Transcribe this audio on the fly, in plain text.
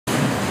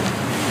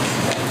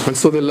And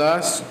so the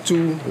last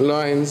two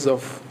lines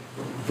of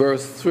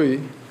verse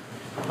 3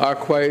 are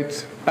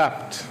quite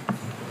apt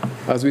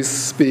as we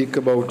speak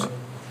about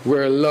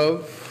where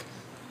love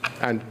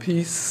and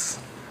peace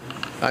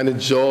and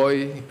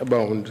joy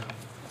abound,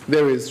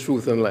 there is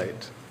truth and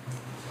light.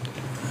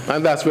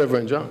 And that's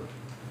Reverend John.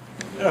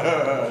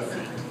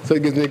 So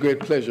it gives me great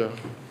pleasure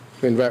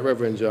to invite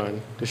Reverend John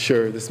to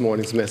share this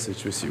morning's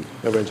message with you.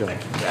 Reverend John.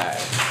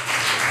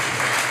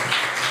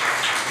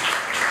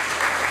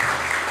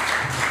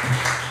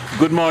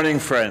 Good morning,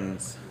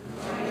 friends.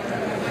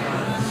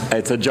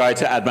 It's a joy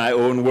to add my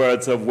own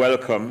words of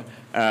welcome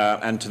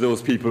and to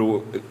those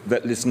people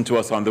that listen to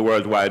us on the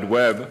World Wide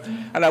Web.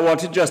 And I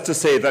wanted just to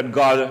say that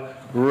God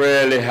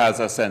really has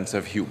a sense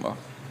of humor.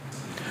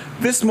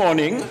 This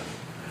morning,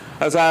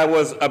 as I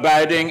was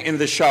abiding in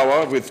the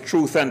shower with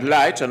truth and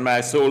light and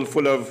my soul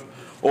full of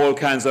all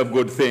kinds of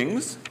good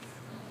things,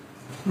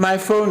 my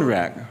phone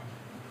rang.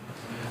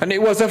 And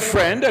it was a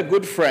friend, a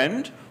good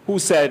friend, who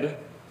said,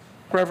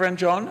 "Reverend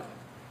John,"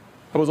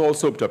 I was all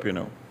soaped up, you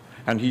know.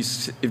 And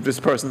this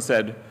person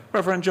said,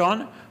 "Reverend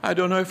John, I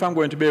don't know if I'm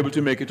going to be able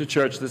to make it to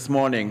church this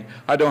morning.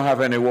 I don't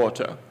have any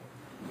water."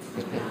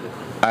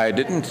 I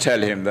didn't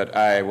tell him that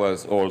I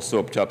was all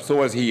soaped up.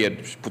 So as he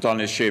had put on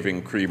his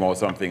shaving cream or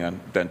something and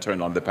then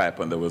turned on the pipe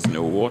and there was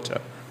no water.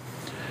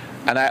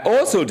 And I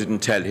also didn't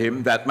tell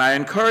him that my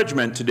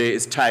encouragement today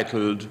is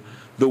titled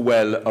 "The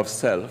Well of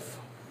Self."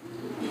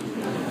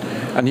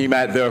 And he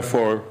might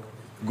therefore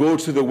go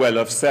to the well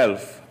of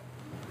self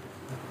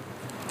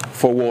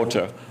for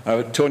water.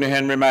 Tony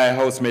Henry, my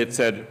housemate,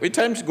 said, "We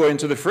time to go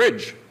into the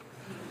fridge."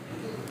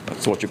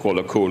 That's what you call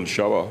a cold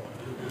shower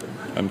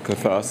and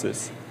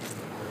catharsis.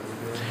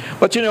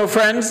 But you know,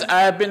 friends,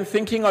 I've been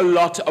thinking a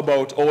lot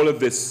about all of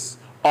this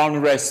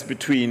unrest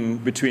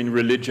between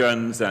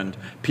religions and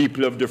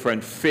people of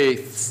different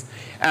faiths.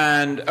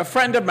 And a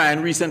friend of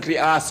mine recently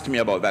asked me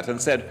about that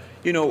and said,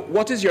 you know,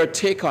 what is your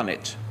take on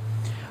it?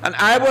 And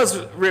I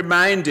was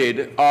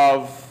reminded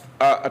of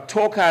a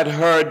talk I'd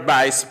heard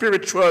by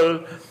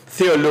spiritual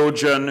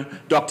theologian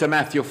Dr.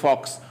 Matthew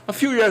Fox a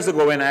few years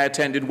ago when I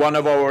attended one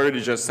of our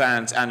religious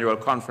science annual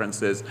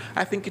conferences.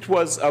 I think it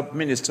was a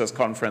ministers'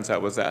 conference I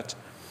was at.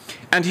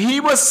 And he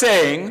was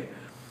saying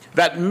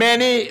that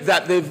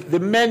the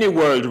many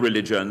world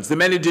religions, the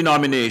many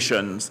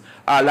denominations,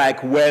 are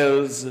like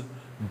wells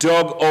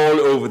dug all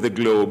over the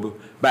globe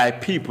by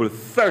people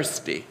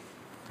thirsty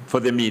for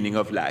the meaning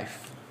of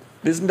life.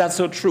 Isn't that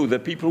so true,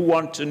 that people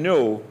want to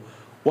know,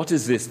 what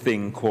is this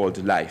thing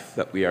called life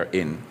that we are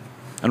in,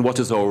 and what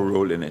is our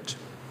role in it?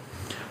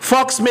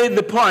 Fox made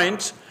the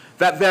point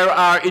that there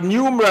are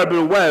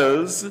innumerable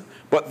wells,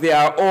 but they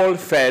are all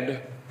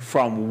fed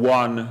from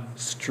one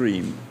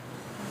stream.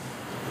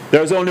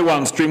 There's only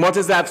one stream. What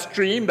is that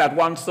stream, that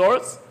one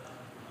source?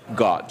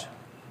 God.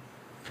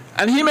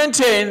 And he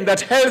maintained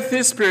that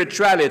healthy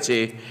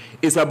spirituality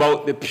is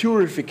about the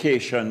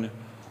purification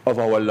of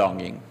our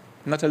longing.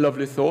 Isn't that a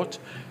lovely thought?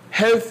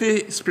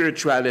 Healthy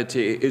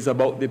spirituality is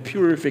about the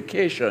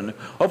purification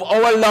of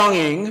our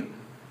longing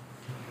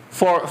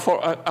for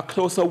a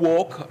closer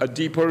walk, a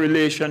deeper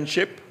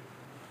relationship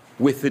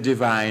with the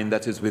divine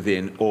that is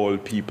within all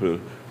people,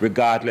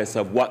 regardless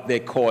of what they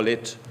call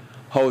it,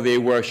 how they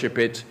worship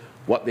it,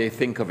 what they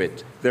think of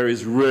it. There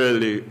is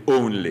really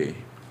only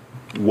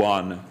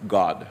one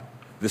God,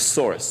 the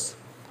source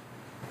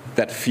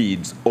that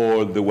feeds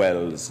all the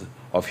wells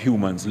of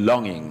humans'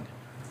 longing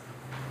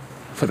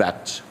for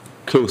that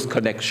close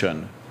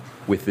connection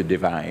with the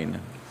divine.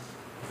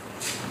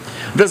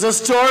 There's a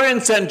story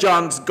in St.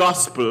 John's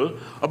Gospel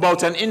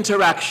about an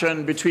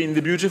interaction between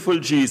the beautiful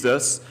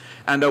Jesus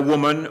and a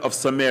woman of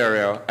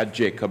Samaria at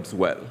Jacob's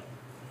well.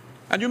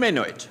 And you may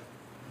know it.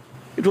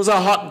 It was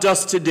a hot,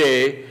 dusty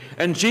day,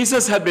 and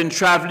Jesus had been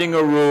traveling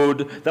a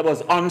road that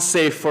was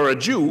unsafe for a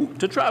Jew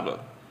to travel.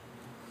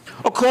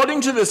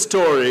 According to the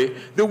story,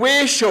 the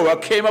way-shower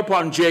came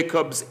upon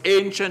Jacob's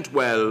ancient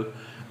well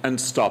and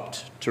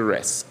stopped to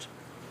rest.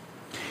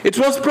 It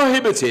was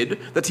prohibited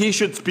that he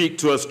should speak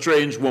to a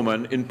strange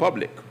woman in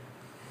public,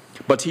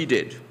 but he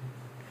did.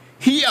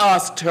 He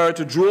asked her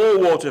to draw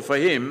water for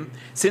him,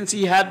 since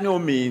he had no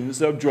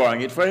means of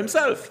drawing it for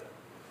himself.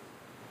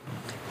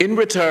 In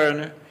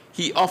return,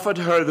 he offered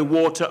her the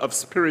water of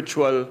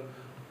spiritual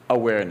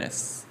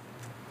awareness,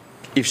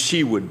 if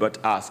she would but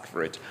ask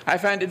for it. I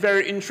find it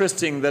very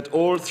interesting that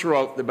all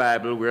throughout the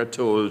Bible we are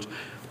told,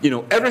 you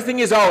know, everything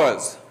is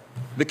ours.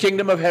 The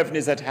kingdom of heaven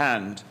is at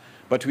hand,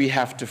 but we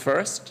have to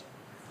first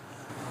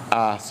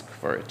ask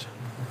for it.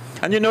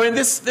 And you know, in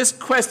this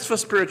quest for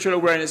spiritual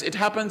awareness, it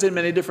happens in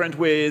many different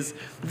ways.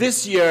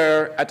 This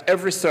year, at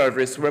every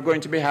service, we're going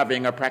to be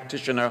having a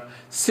practitioner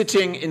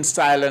sitting in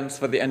silence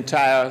for the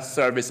entire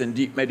service in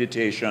deep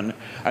meditation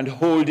and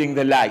holding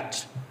the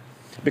light.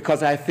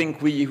 Because I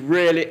think we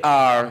really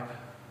are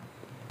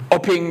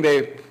upping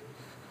the,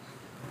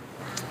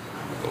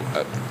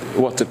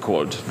 what's it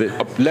called?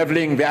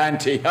 Leveling the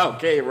ante,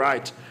 okay,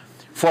 right,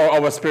 for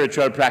our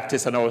spiritual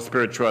practice and our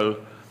spiritual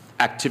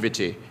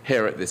activity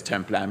here at this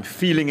temple. I'm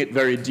feeling it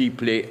very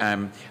deeply.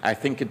 I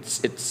think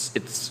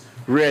it's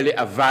really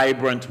a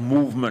vibrant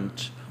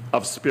movement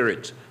of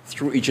spirit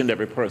through each and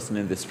every person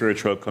in the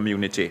spiritual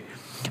community.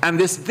 And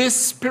this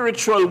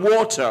spiritual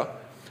water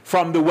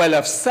from the well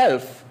of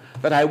self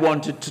that I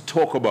wanted to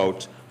talk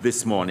about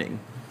this morning.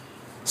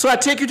 So I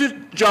take you to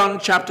John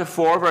chapter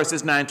 4,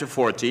 verses 9 to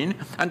 14,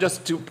 and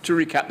just to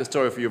recap the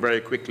story for you very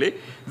quickly.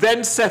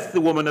 Then saith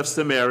the woman of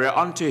Samaria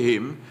unto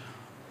him,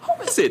 How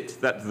is it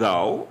that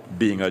thou,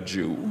 being a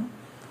Jew,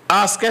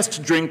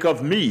 askest drink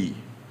of me,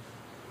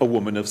 a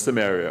woman of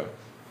Samaria?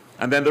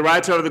 And then the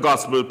writer of the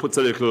gospel puts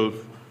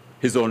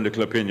his own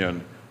little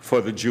opinion,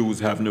 for the Jews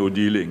have no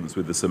dealings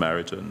with the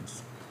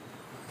Samaritans.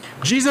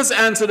 Jesus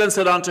answered and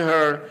said unto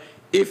her,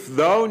 If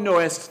thou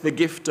knowest the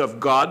gift of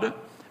God,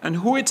 and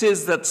who it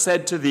is that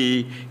said to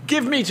thee,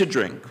 Give me to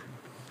drink,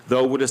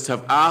 thou wouldest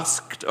have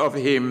asked of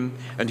him,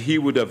 and he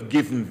would have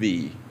given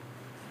thee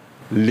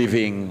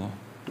living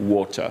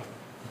water.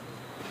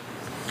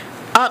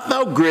 Art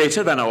thou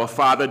greater than our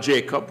father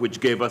Jacob, which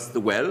gave us the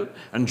well,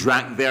 and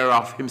drank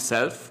thereof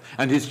himself,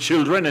 and his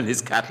children, and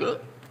his cattle?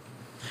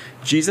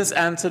 Jesus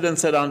answered and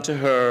said unto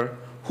her,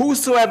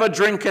 Whosoever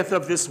drinketh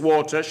of this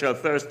water shall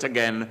thirst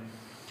again,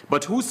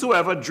 but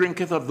whosoever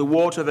drinketh of the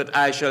water that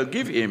I shall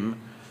give him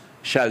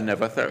shall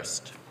never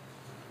thirst.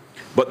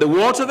 But the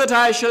water that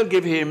I shall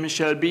give him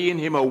shall be in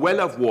him a well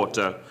of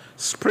water,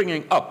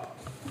 springing up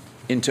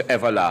into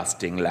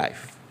everlasting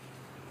life.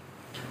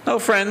 Now,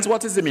 friends,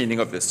 what is the meaning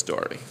of this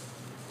story?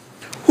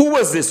 Who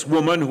was this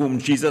woman whom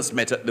Jesus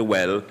met at the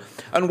well,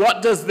 and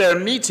what does their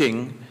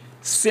meeting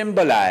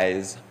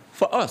symbolize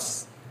for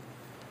us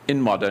in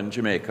modern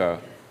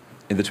Jamaica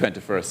in the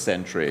 21st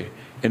century,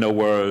 in a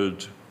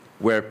world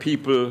where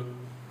people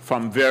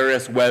from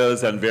various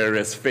wells and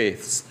various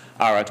faiths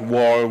are at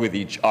war with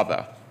each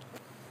other,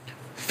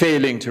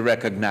 failing to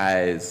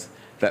recognize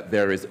that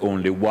there is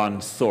only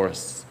one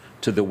source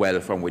to the well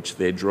from which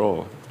they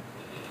draw.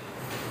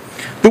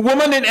 The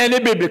woman in any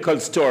biblical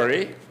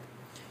story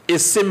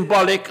is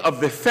symbolic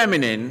of the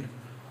feminine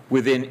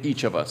within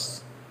each of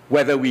us,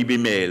 whether we be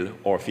male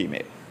or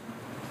female.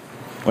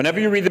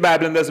 Whenever you read the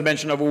Bible and there's a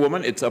mention of a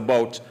woman, it's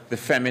about the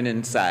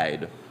feminine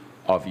side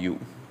of you.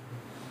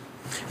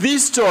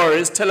 These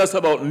stories tell us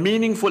about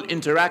meaningful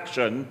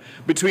interaction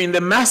between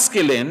the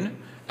masculine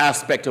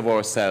aspect of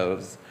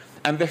ourselves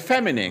and the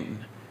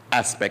feminine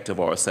aspect of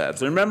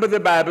ourselves. And remember, the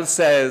Bible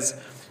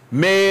says,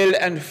 male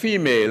and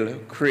female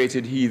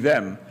created he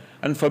them.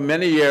 And for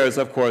many years,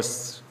 of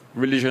course,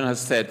 religion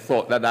has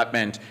thought that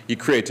meant he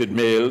created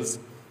males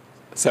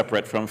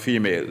separate from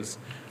females.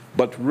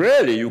 But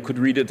really, you could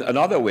read it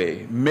another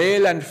way.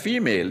 Male and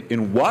female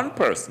in one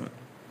person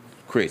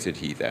created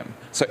he them.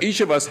 So each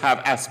of us have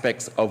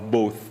aspects of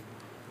both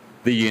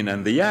the yin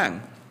and the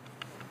yang.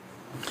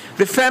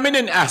 The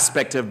feminine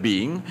aspect of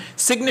being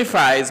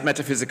signifies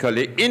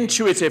metaphysically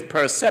intuitive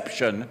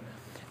perception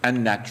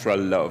and natural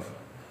love.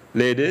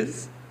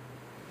 Ladies,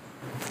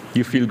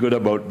 you feel good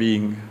about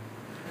being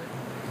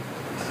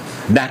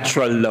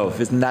natural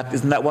love. Isn't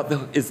that what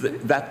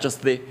that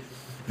just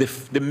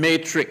the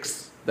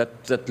matrix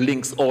that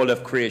links all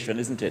of creation,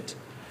 isn't it?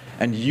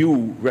 And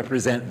you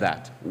represent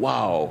that.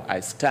 Wow, I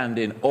stand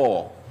in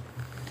awe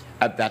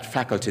at that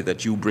faculty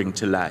that you bring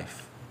to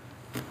life.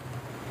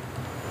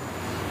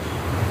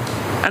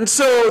 And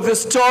so the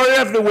story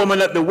of the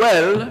woman at the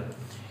well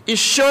is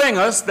showing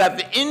us that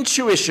the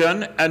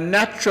intuition and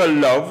natural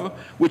love,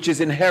 which is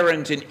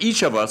inherent in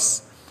each of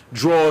us,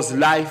 draws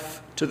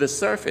life to the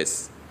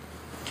surface.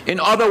 In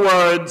other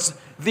words,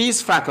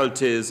 these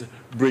faculties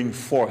bring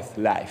forth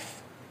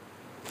life.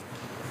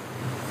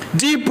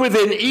 Deep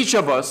within each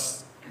of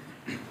us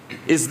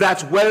is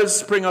that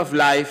wellspring of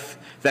life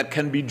that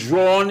can be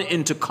drawn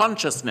into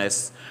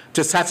consciousness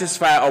to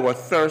satisfy our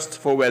thirst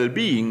for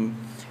well-being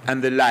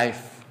and the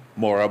life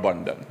more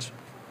abundant.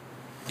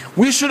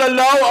 We should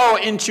allow our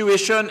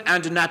intuition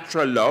and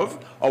natural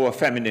love, our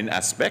feminine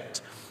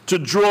aspect, to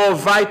draw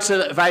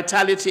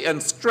vitality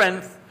and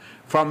strength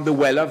from the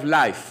well of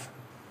life,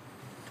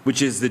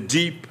 which is the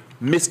deep,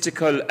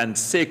 mystical, and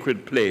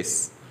sacred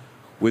place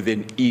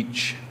within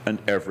each and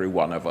every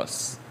one of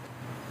us.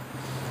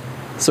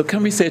 So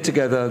can we say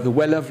together, the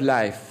well of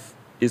life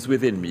is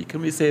within me?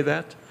 Can we say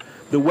that?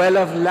 The well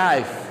of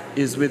life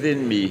is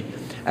within me.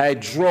 I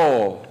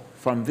draw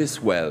from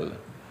this well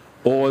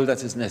all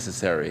that is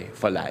necessary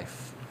for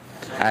life.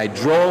 I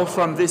draw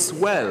from this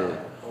well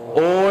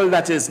all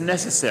that is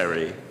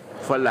necessary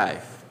for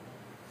life.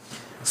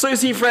 So you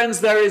see, friends,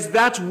 there is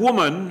that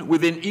woman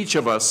within each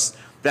of us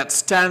that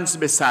stands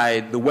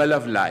beside the well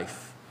of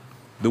life,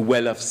 the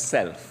well of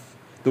self,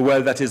 the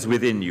well that is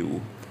within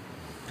you.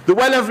 The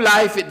well of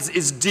life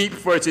is deep,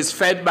 for it is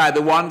fed by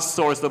the one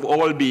source of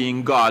all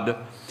being, God.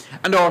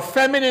 And our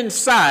feminine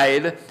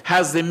side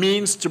has the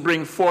means to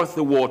bring forth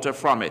the water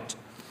from it.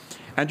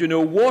 And you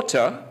know,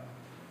 water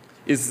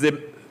is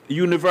the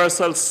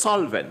universal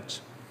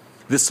solvent,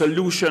 the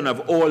solution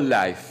of all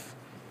life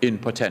in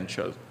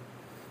potential.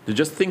 You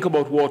just think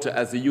about water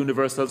as the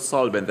universal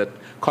solvent that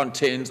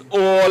contains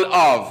all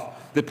of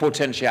the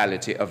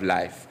potentiality of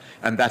life.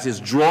 And that is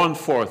drawn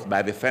forth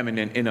by the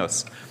feminine in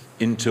us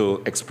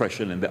into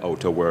expression in the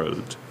outer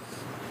world.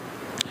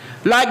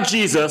 Like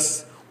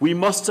Jesus, we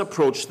must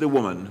approach the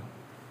woman,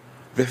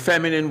 the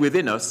feminine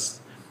within us,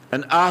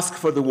 and ask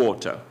for the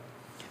water.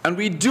 And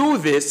we do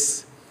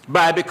this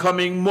by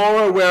becoming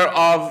more aware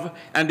of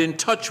and in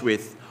touch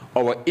with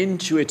our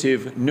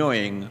intuitive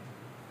knowing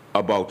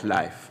about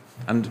life.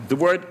 And the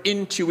word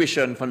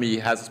intuition for me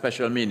has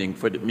special meaning,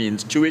 for it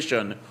means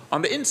tuition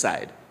on the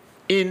inside.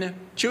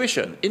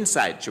 Intuition,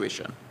 inside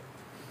tuition.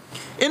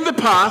 In the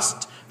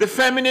past, the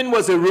feminine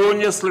was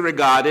erroneously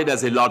regarded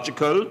as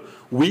illogical,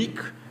 weak,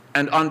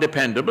 and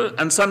undependable,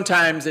 and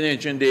sometimes in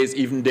ancient days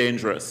even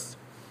dangerous.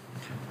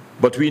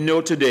 But we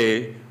know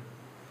today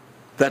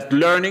that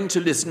learning to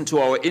listen to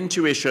our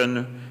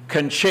intuition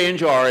can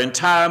change our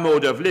entire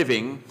mode of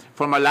living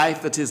from a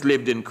life that is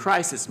lived in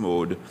crisis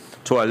mode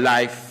to a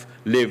life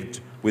lived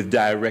with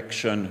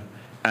direction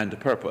and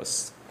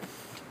purpose.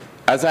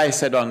 As I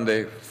said on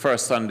the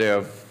first Sunday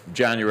of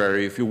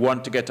January, if you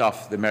want to get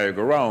off the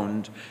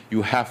merry-go-round,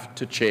 you have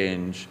to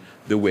change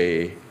the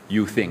way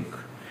you think.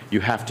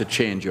 You have to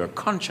change your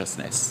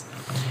consciousness.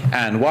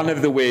 And one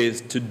of the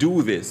ways to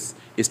do this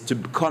is to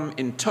come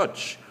in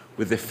touch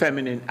with the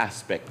feminine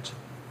aspect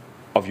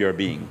of your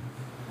being.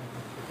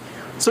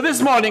 So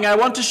this morning, I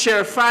want to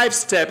share 5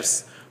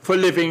 steps for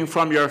living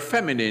from your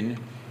feminine,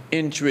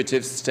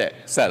 intuitive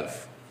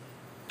self.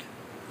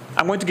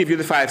 I'm going to give you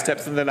the 5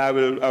 steps, and then I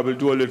will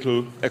do a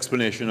little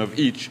explanation of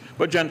each.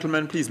 But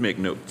gentlemen, please make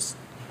notes.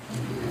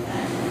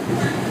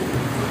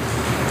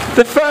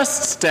 The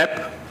first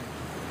step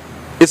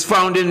is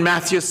found in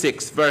Matthew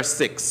 6, verse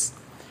 6.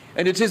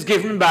 And it is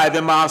given by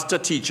the master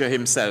teacher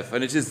himself.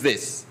 And it is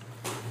this: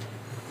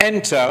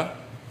 enter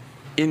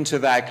into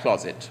thy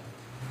closet.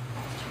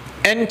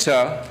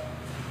 Enter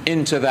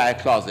into thy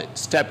closet.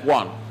 Step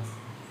 1.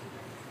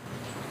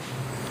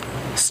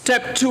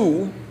 Step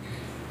 2,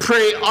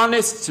 pray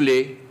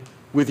honestly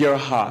with your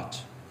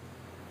heart.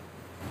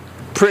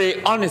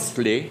 Pray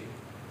honestly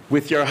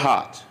with your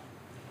heart.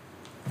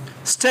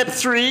 Step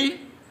 3,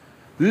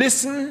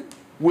 listen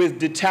with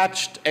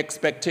detached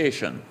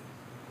expectation.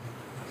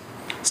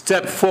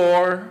 Step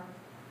 4,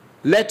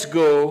 let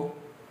go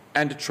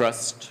and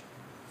trust.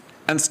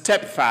 And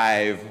step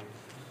 5,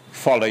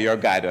 follow your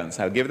guidance.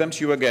 I'll give them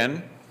to you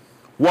again.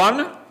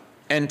 1,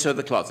 enter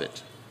the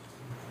closet.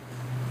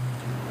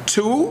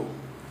 2,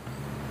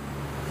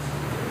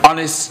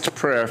 honest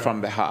prayer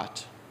from the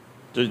heart.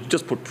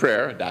 Just put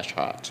prayer -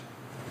 heart.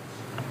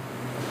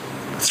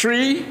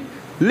 3,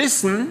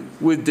 listen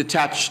with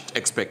detached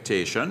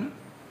expectation.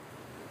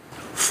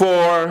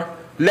 4,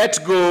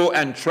 let go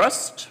and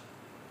trust.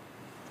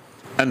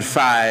 And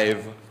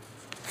 5,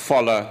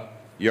 follow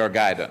your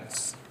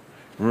guidance.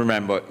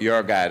 Remember,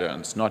 your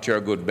guidance, not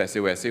your good Bessie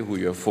Wessie, who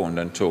you have phoned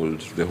and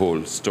told the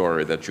whole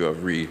story that you have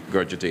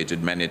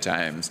regurgitated many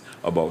times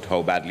about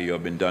how badly you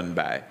have been done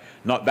by.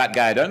 Not that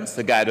guidance,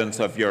 the guidance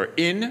of your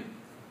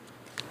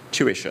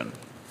intuition.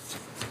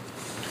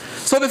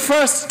 So the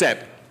first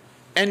step,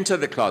 enter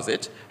the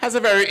closet, has a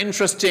very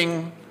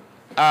interesting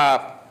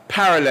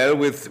parallel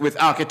with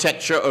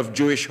architecture of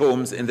Jewish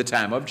homes in the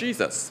time of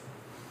Jesus.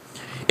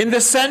 In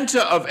the center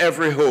of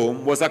every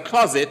home was a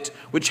closet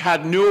which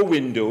had no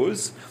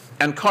windows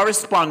and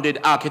corresponded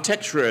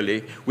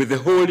architecturally with the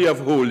Holy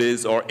of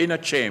Holies or inner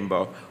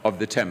chamber of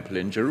the temple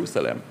in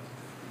Jerusalem.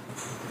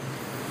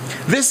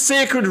 This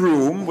sacred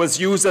room was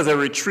used as a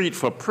retreat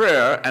for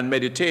prayer and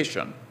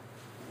meditation.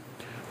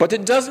 But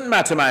it doesn't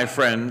matter, my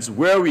friends,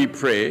 where we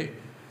pray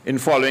in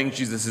following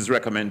Jesus'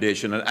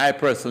 recommendation, and I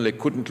personally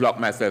couldn't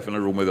lock myself in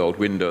a room without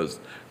windows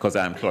because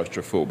I'm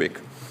claustrophobic.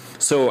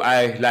 So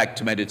I like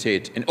to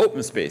meditate in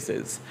open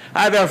spaces.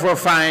 I therefore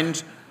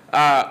find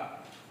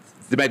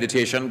the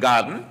meditation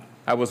garden.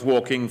 I was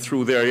walking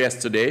through there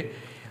yesterday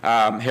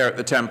here at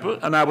the temple,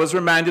 and I was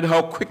reminded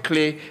how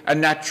quickly a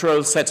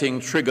natural setting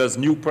triggers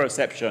new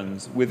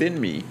perceptions within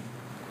me.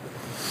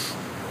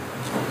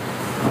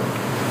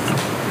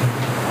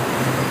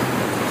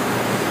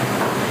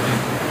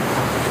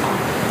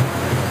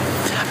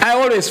 I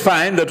always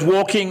find that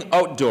walking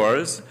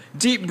outdoors,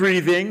 deep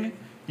breathing,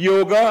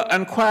 yoga,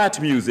 and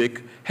quiet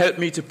music help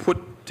to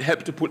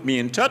put me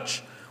in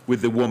touch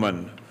with the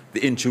woman,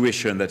 the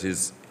intuition that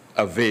is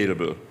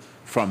available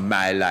from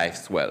my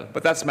life's well.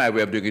 But that's my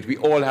way of doing it. We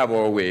all have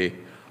our way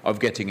of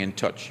getting in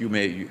touch. You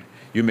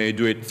may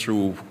do it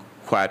through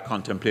quiet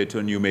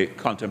contemplation, you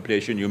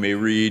may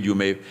read, you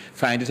may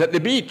find it at the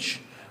beach,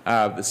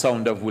 the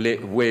sound of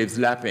waves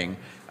lapping.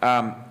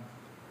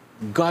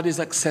 God is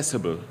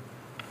accessible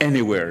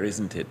anywhere,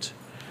 isn't it?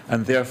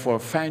 And therefore,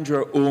 find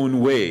your own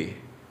way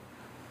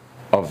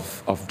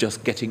of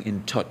just getting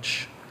in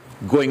touch,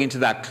 going into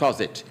that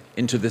closet,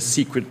 into the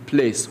secret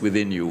place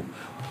within you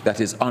that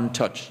is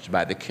untouched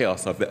by the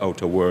chaos of the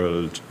outer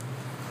world.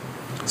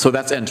 So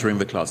that's entering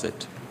the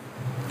closet.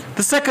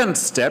 The second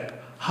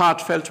step,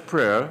 heartfelt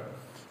prayer,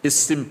 is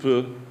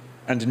simple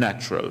and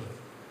natural.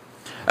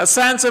 As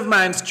Science of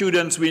Mind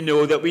students, we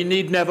know that we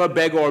need never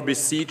beg or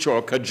beseech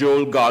or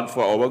cajole God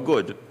for our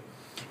good.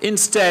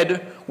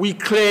 Instead, we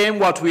claim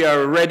what we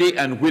are ready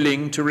and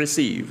willing to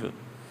receive.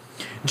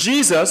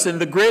 Jesus, in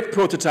the great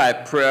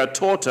prototype prayer,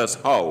 taught us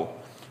how.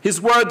 His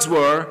words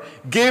were,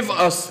 "Give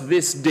us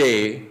this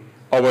day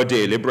our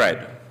daily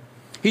bread."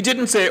 He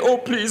didn't say, "Oh,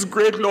 please,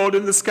 great Lord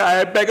in the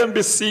sky, I beg and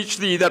beseech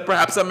thee that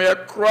perhaps a mere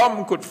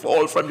crumb could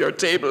fall from your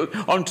table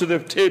onto the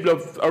table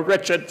of a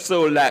wretched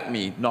soul like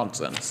me."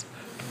 Nonsense.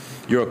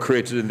 You are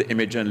created in the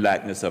image and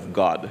likeness of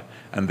God,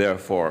 and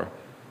therefore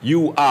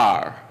you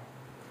are,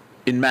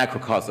 in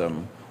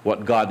microcosm,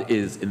 what God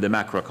is in the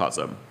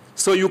macrocosm.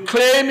 So you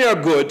claim your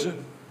good,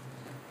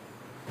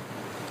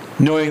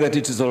 knowing that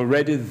it is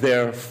already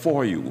there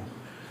for you,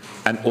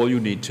 and all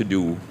you need to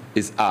do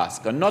is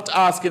ask. And not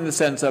ask in the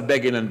sense of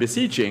begging and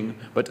beseeching,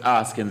 but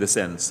ask in the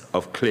sense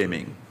of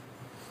claiming.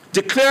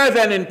 Declare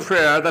then in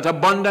prayer that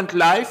abundant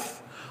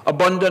life,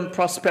 abundant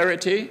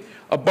prosperity,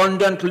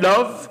 abundant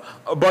love,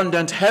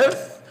 abundant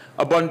health,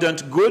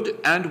 abundant good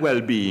and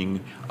well-being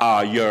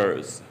are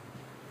yours.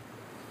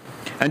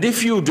 And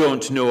if you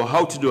don't know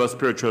how to do a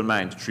spiritual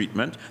mind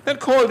treatment, then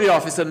call the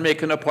office and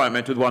make an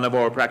appointment with one of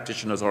our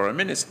practitioners or a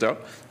minister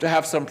to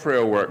have some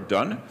prayer work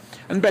done.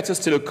 And better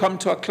still, come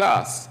to a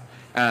class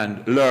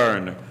and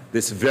learn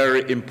this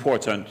very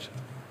important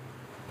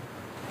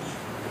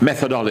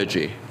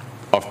methodology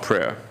of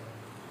prayer.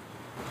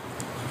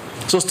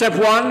 So step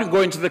 1,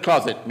 go into the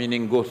closet,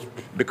 meaning go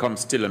become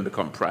still and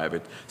become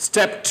private.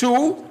 Step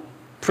 2,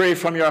 pray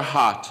from your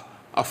heart,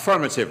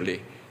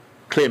 affirmatively,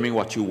 claiming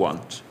what you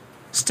want.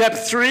 Step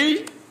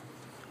 3,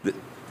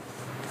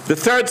 the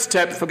third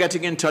step for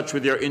getting in touch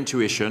with your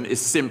intuition is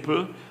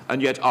simple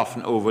and yet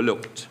often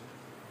overlooked.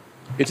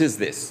 It is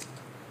this.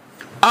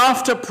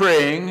 After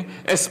praying,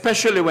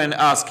 especially when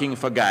asking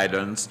for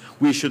guidance,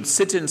 we should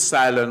sit in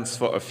silence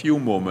for a few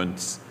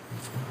moments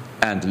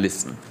and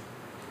listen.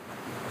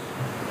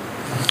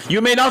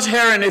 You may not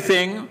hear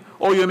anything,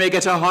 or you may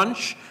get a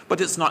hunch, but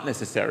it's not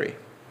necessary.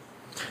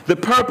 The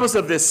purpose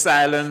of this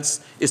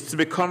silence is to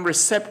become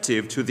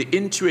receptive to the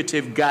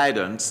intuitive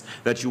guidance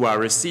that you are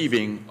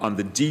receiving on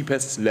the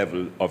deepest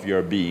level of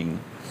your being.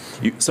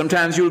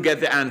 Sometimes you'll get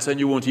the answer and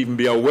you won't even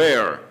be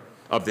aware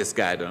of this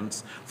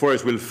guidance, for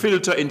it will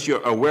filter into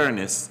your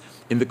awareness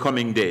in the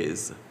coming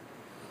days.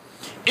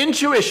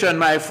 Intuition,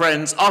 my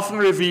friends, often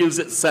reveals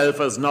itself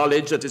as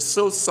knowledge that is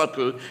so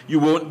subtle you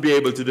won't be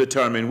able to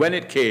determine when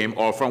it came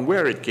or from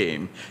where it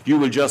came. You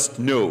will just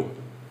know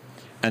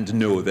and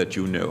know that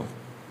you know.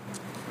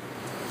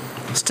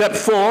 Step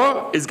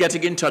 4 is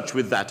getting in touch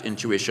with that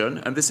intuition,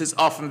 and this is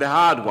often the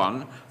hard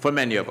one for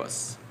many of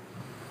us.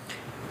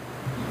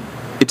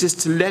 It is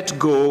to let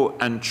go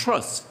and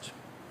trust,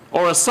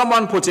 or as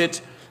someone put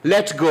it,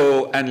 let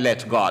go and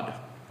let God.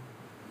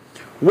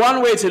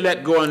 One way to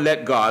let go and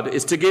let God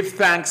is to give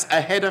thanks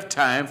ahead of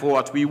time for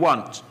what we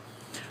want,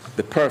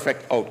 the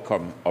perfect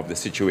outcome of the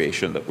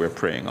situation that we're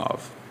praying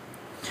of.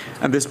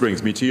 And this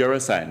brings me to your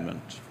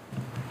assignment.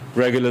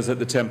 Regulars at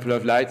the Temple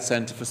of Light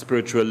Center for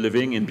Spiritual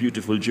Living in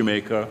beautiful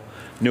Jamaica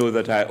know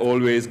that I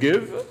always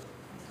give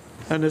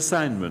an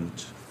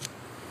assignment.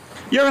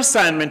 Your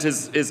assignment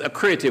is a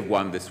creative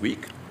one this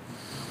week,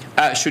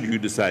 should you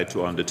decide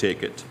to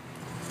undertake it.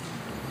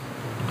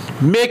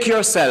 Make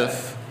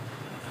yourself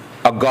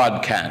a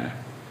God can.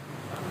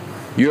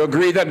 You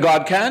agree that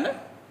God can?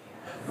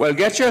 Well,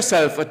 get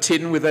yourself a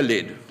tin with a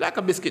lid, like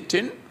a biscuit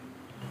tin,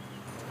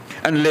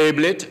 and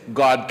label it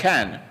God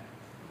can.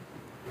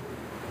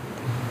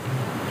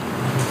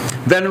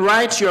 Then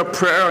write your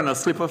prayer on a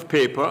slip of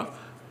paper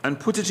and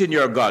put it in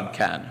your God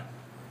can.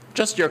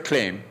 Just your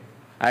claim.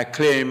 I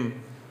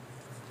claim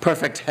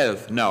perfect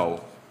health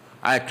now.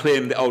 I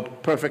claim the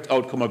perfect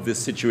outcome of this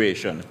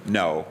situation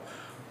now.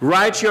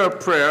 Write your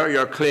prayer,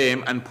 your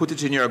claim, and put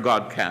it in your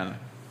God can.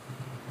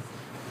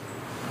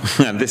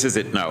 And this is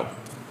it now.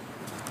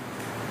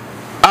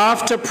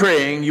 After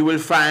praying, you will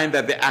find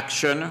that the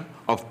action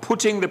of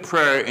putting the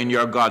prayer in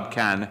your God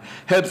can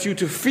helps you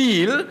to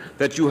feel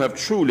that you have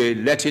truly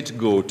let it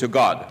go to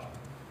God.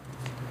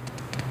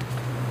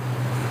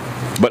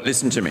 But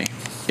listen to me.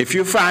 If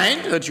you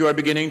find that you are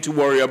beginning to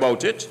worry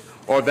about it,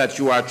 or that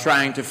you are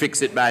trying to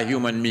fix it by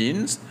human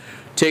means,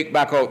 take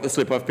back out the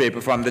slip of paper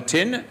from the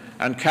tin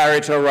and carry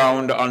it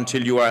around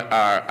until you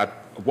are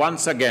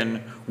once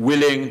again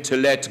willing to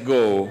let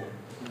go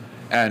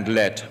and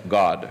let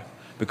God.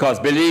 Because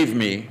believe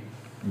me,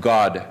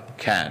 God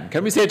can.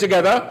 Can we say it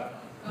together?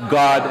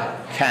 God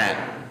can.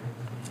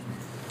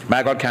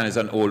 My God can is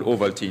an old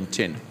Ovaltine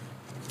tin.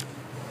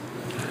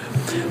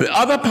 The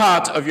other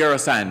part of your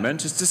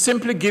assignment is to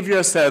simply give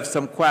yourself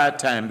some quiet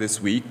time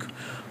this week,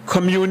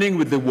 communing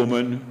with the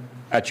woman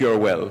at your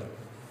well.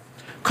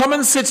 Come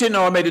and sit in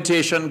our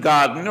meditation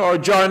garden or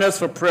join us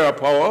for prayer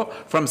power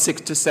from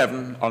 6 to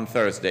 7 on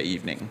Thursday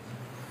evening.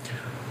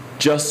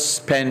 Just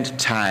spend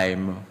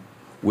time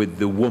with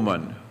the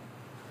woman,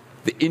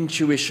 the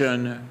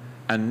intuition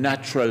and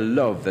natural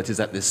love that is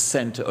at the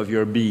center of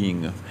your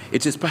being.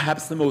 It is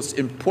perhaps the most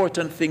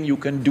important thing you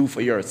can do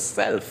for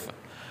yourself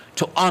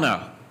to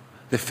honor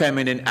the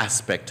feminine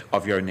aspect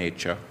of your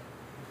nature.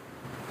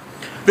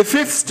 The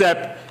 5th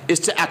step is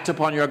to act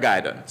upon your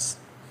guidance.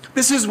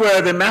 This is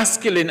where the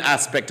masculine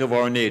aspect of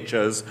our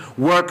natures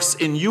works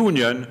in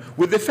union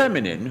with the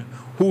feminine,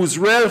 whose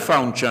real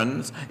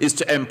functions is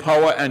to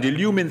empower and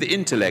illumine the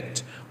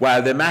intellect,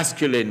 while the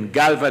masculine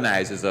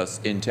galvanizes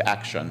us into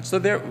action. So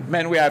there,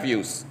 men, we have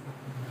use.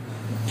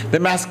 The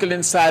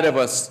masculine side of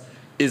us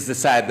is the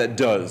side that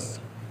does.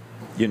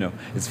 You know,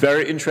 it's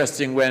very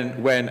interesting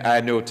when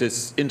I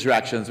notice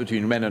interactions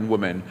between men and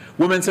women.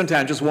 Women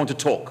sometimes just want to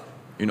talk,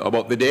 you know,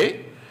 about the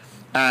day,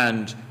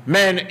 and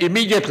men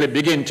immediately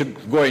begin to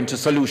go into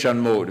solution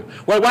mode.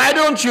 Well, why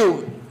don't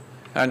you?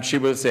 And she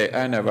will say,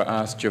 I never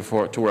asked you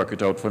to work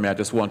it out for me. I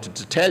just wanted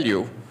to tell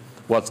you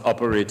what's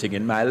operating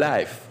in my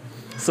life.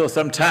 So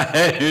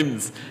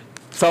sometimes,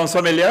 sounds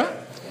familiar?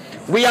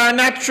 We are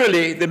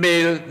naturally, the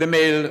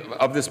male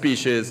of the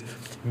species,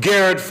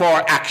 geared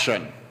for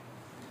action.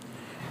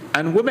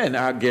 And women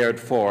are geared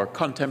for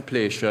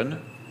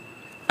contemplation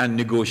and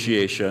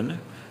negotiation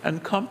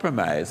and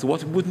compromise.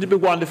 Wouldn't it be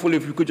wonderful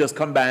if we could just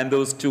combine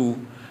those two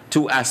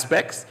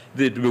aspects?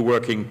 They'd be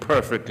working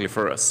perfectly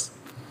for us.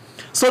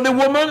 So the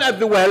woman at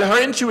the well,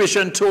 her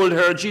intuition told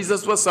her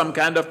Jesus was some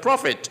kind of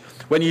prophet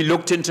when he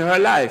looked into her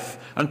life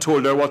and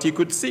told her what he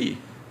could see.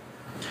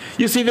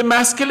 You see, the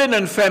masculine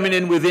and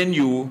feminine within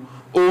you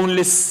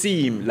only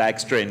seem like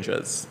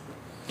strangers.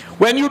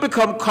 When you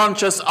become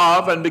conscious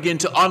of and begin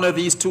to honor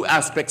these two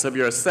aspects of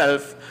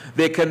yourself,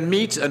 they can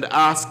meet and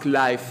ask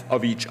life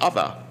of each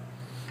other,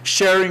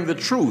 sharing the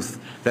truth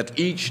that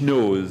each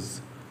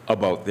knows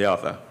about the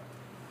other.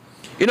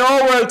 In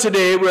our world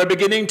today, we're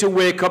beginning to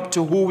wake up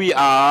to who we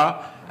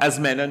are as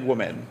men and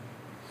women.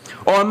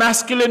 Our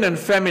masculine and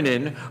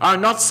feminine are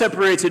not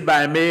separated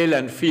by male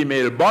and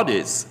female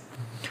bodies.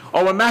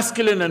 Our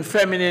masculine and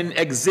feminine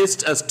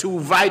exist as two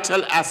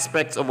vital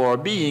aspects of our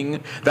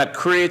being that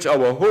create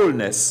our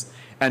wholeness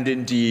and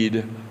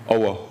indeed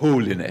our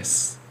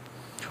holiness.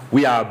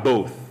 We are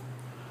both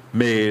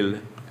male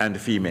and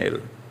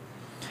female.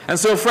 And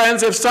so,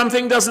 friends, if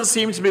something doesn't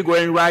seem to be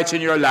going right in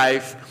your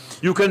life,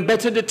 you can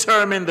better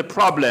determine the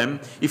problem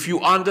if you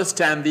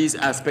understand these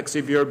aspects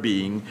of your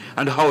being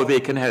and how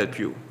they can help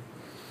you.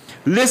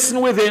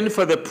 Listen within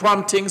for the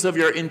promptings of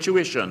your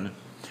intuition.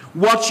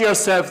 Watch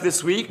yourself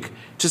this week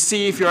to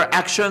see if your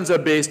actions are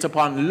based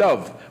upon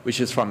love, which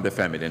is from the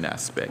feminine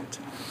aspect.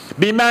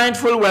 Be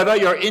mindful whether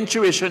your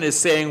intuition is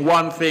saying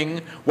one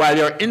thing while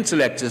your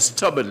intellect is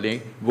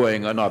stubbornly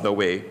going another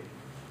way.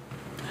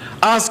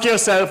 Ask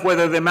yourself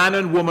whether the man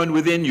and woman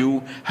within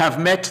you have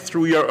met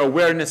through your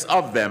awareness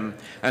of them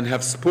and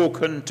have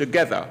spoken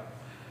together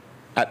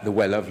at the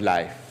well of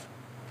life,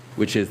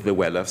 which is the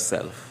well of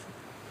self.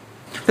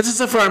 Let us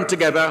affirm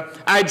together,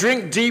 I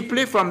drink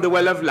deeply from the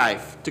well of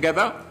life.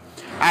 Together,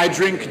 I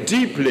drink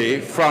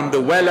deeply from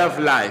the well of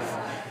life.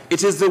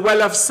 It is the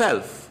well of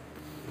self.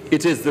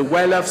 It is the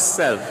well of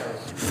self,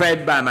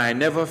 fed by my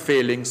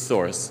never-failing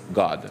source,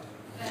 God.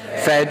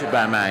 Fed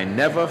by my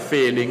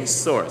never-failing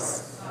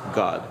source,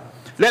 God.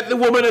 Let the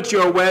woman at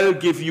your well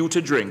give you to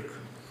drink.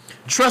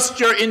 Trust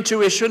your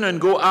intuition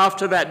and go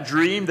after that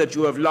dream that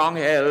you have long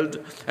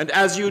held. And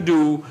as you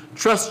do,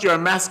 trust your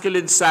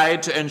masculine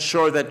side to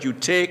ensure that you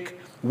take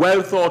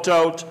well thought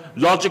out,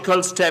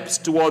 logical steps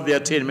toward the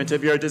attainment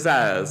of your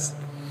desires.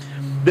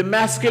 The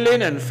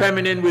masculine and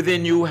feminine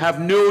within you have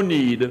no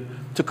need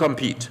to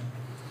compete.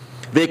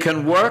 They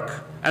can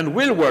work and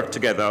will work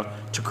together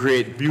to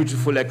create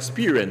beautiful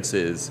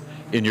experiences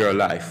in your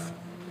life.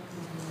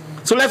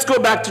 So let's go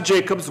back to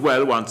Jacob's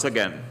well once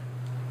again.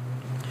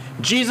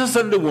 Jesus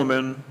and the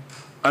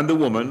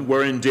woman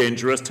were in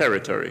dangerous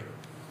territory.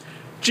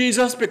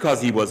 Jesus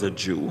because he was a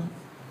Jew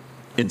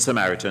in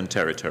Samaritan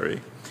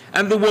territory,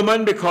 and the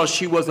woman because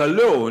she was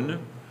alone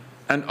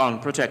and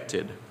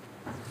unprotected.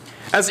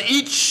 As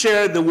each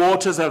shared the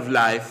waters of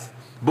life,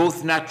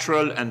 both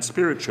natural and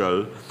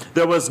spiritual,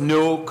 there was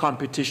no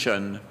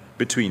competition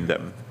between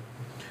them.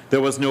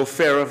 There was no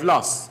fear of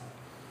loss.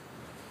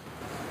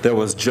 There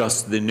was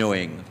just the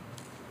knowing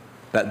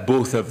that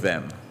both of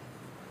them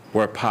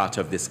were part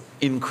of this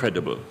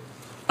incredible,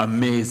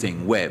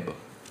 amazing web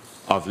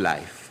of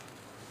life.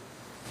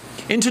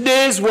 In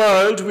today's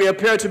world, we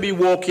appear to be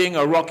walking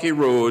a rocky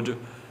road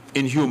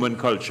in human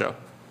culture.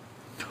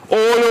 All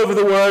over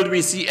the world,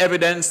 we see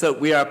evidence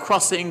that we are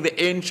crossing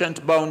the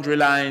ancient boundary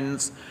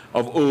lines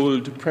of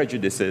old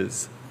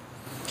prejudices.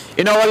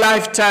 In our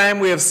lifetime,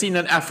 we have seen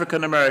an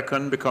African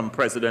American become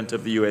president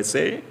of the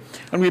USA,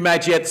 and we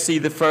might yet see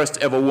the first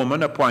ever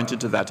woman appointed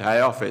to that high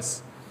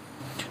office.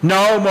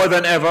 Now, more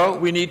than ever,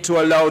 we need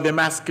to allow the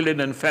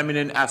masculine and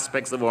feminine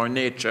aspects of our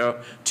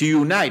nature to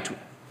unite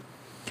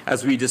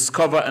as we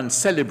discover and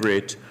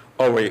celebrate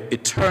our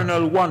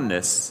eternal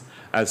oneness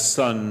as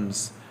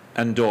sons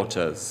and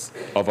daughters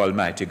of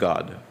Almighty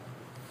God.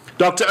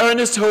 Dr.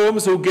 Ernest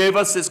Holmes, who gave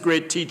us this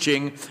great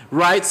teaching,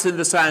 writes in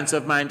the Science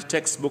of Mind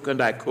textbook, and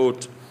I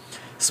quote,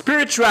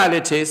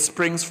 "Spirituality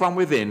springs from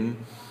within,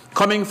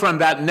 coming from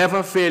that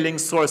never-failing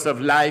source of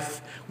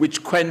life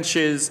which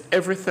quenches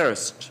every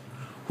thirst,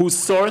 whose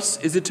source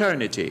is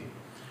eternity,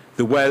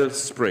 the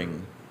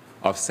wellspring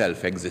of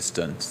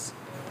self-existence,"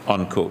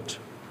 unquote.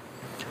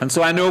 And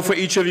so I know for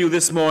each of you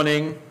this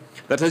morning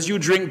that as you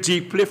drink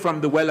deeply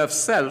from the well of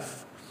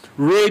self,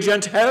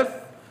 radiant health,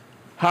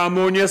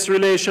 harmonious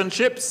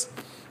relationships,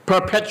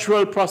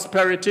 Perpetual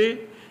prosperity,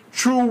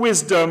 true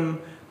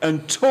wisdom,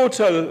 and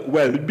total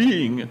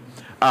well-being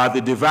are the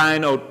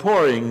divine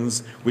outpourings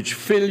which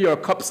fill your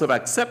cups of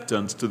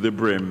acceptance to the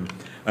brim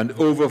and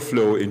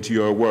overflow into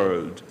your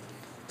world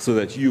so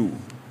that you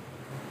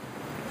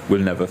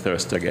will never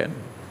thirst again.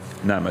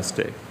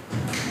 Namaste.